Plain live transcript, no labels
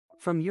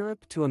From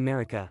Europe to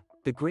America,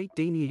 the Great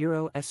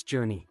Daneã's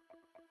journey.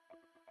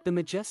 The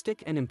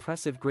majestic and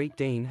impressive Great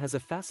Dane has a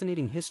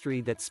fascinating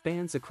history that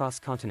spans across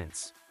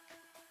continents.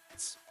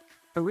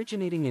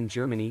 Originating in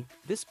Germany,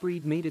 this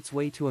breed made its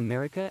way to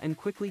America and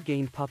quickly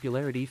gained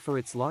popularity for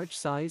its large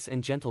size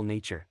and gentle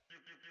nature.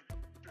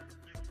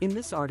 In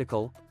this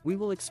article, we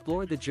will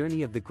explore the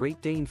journey of the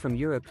Great Dane from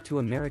Europe to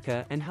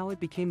America and how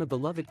it became a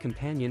beloved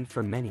companion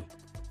for many.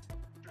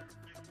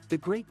 The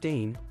Great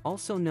Dane,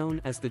 also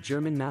known as the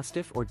German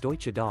Mastiff or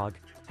Deutsche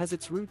Dogge, has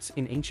its roots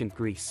in ancient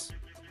Greece.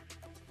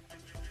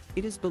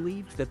 It is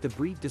believed that the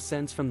breed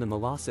descends from the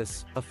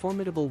Molossus, a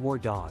formidable war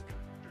dog.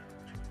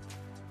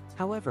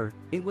 However,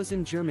 it was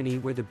in Germany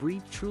where the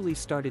breed truly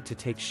started to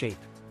take shape.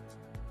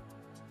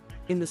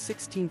 In the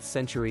 16th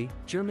century,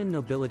 German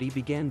nobility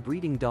began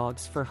breeding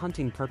dogs for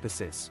hunting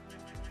purposes.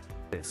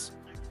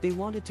 They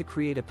wanted to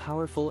create a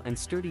powerful and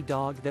sturdy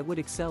dog that would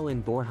excel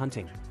in boar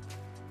hunting.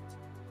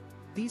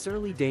 These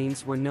early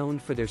Danes were known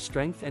for their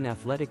strength and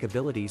athletic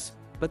abilities,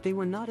 but they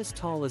were not as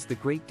tall as the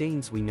Great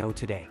Danes we know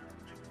today.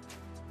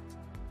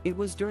 It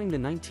was during the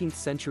 19th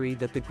century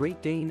that the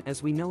Great Dane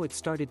as we know it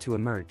started to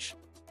emerge.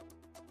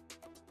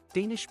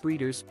 Danish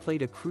breeders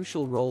played a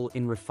crucial role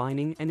in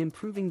refining and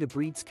improving the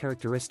breed's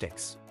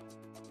characteristics.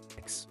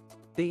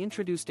 They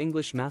introduced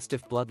English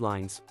Mastiff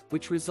bloodlines,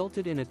 which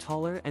resulted in a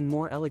taller and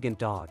more elegant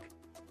dog.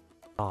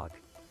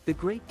 The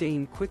Great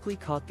Dane quickly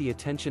caught the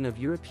attention of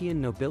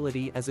European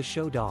nobility as a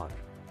show dog.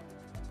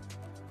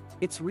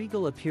 Its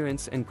regal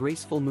appearance and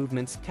graceful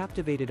movements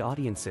captivated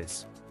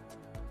audiences.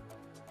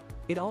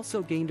 It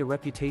also gained a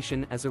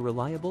reputation as a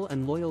reliable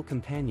and loyal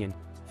companion,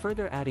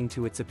 further adding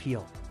to its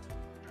appeal.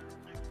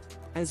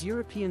 As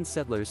European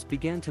settlers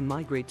began to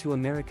migrate to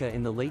America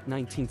in the late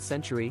 19th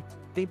century,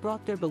 they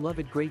brought their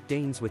beloved Great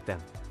Danes with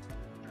them.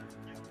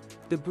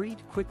 The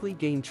breed quickly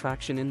gained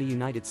traction in the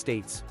United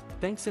States,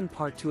 thanks in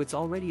part to its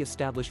already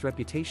established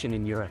reputation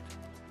in Europe.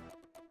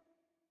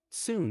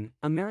 Soon,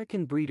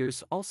 American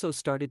breeders also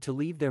started to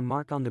leave their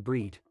mark on the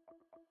breed.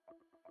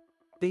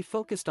 They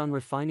focused on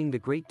refining the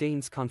Great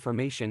Dane's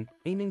conformation,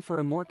 aiming for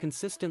a more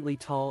consistently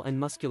tall and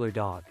muscular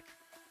dog.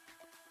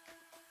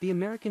 The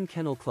American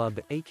Kennel Club,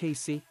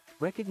 AKC,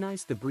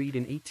 recognized the breed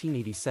in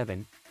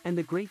 1887, and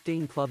the Great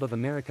Dane Club of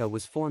America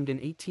was formed in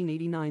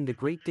 1889. The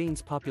Great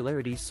Dane's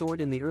popularity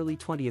soared in the early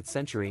 20th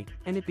century,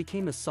 and it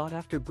became a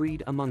sought-after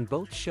breed among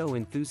both show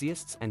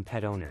enthusiasts and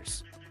pet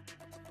owners.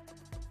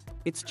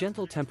 Its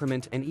gentle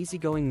temperament and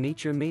easygoing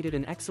nature made it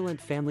an excellent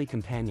family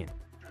companion.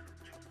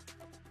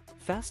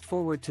 Fast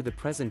forward to the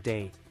present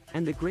day,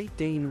 and the Great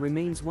Dane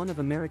remains one of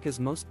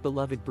America's most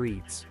beloved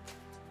breeds.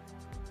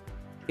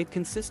 It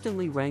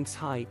consistently ranks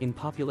high in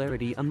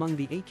popularity among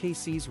the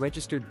AKC's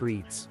registered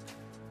breeds.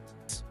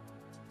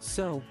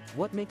 So,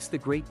 what makes the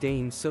Great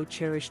Dane so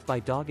cherished by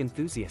dog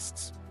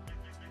enthusiasts?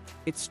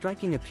 Its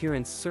striking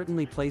appearance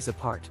certainly plays a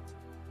part.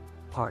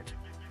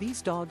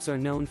 These dogs are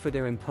known for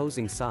their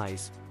imposing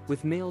size,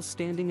 with males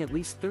standing at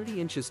least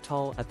 30 inches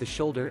tall at the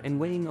shoulder and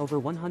weighing over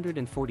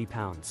 140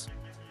 pounds.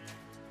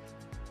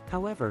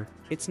 However,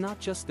 it's not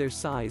just their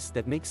size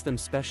that makes them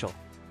special.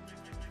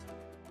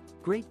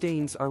 Great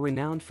Danes are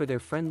renowned for their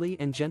friendly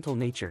and gentle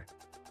nature.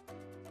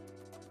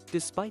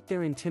 Despite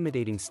their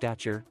intimidating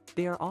stature,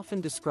 they are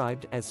often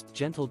described as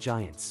gentle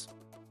giants.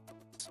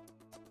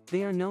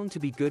 They are known to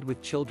be good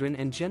with children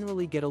and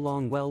generally get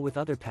along well with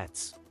other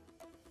pets.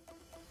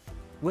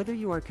 Whether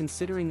you are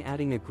considering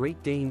adding a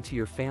Great Dane to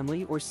your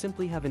family or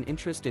simply have an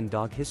interest in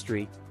dog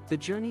history, the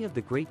journey of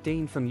the Great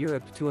Dane from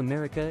Europe to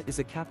America is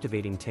a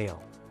captivating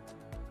tale.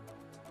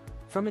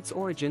 From its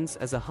origins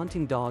as a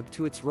hunting dog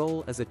to its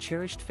role as a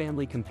cherished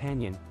family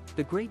companion,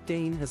 the Great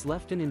Dane has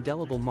left an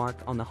indelible mark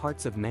on the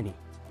hearts of many.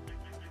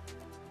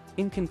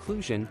 In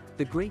conclusion,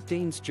 the Great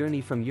Dane's journey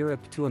from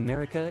Europe to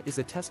America is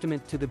a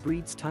testament to the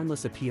breed's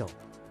timeless appeal.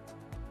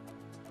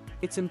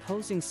 Its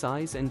imposing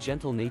size and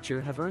gentle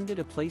nature have earned it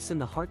a place in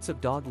the hearts of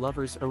dog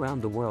lovers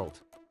around the world.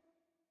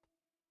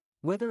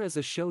 Whether as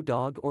a show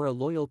dog or a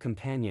loyal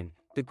companion,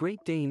 the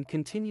Great Dane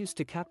continues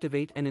to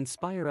captivate and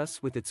inspire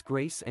us with its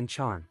grace and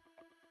charm.